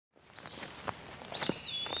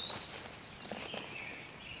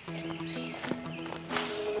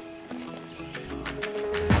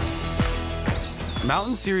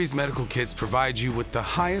Mountain Series medical kits provide you with the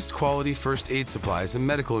highest quality first aid supplies and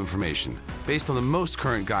medical information based on the most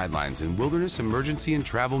current guidelines in wilderness emergency and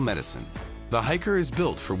travel medicine. The hiker is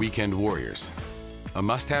built for weekend warriors, a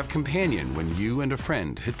must-have companion when you and a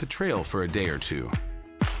friend hit the trail for a day or two.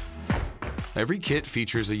 Every kit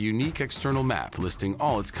features a unique external map listing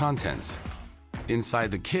all its contents.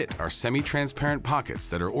 Inside the kit are semi-transparent pockets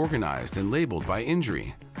that are organized and labeled by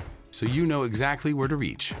injury, so you know exactly where to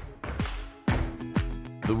reach.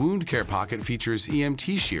 The wound care pocket features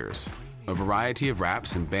EMT shears, a variety of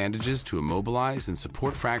wraps and bandages to immobilize and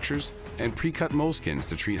support fractures, and pre-cut moleskins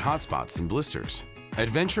to treat hot spots and blisters.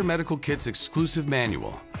 Adventure Medical Kit's exclusive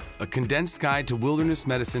manual, a condensed guide to wilderness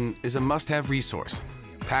medicine, is a must-have resource,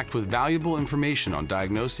 packed with valuable information on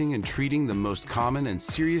diagnosing and treating the most common and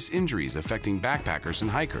serious injuries affecting backpackers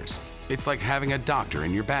and hikers. It's like having a doctor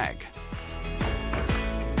in your bag.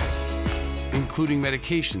 Including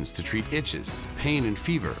medications to treat itches, pain and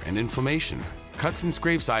fever, and inflammation. Cuts and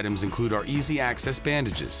scrapes items include our easy access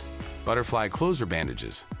bandages, butterfly closer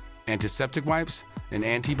bandages, antiseptic wipes, and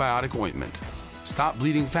antibiotic ointment. Stop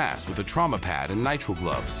bleeding fast with a trauma pad and nitrile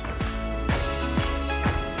gloves.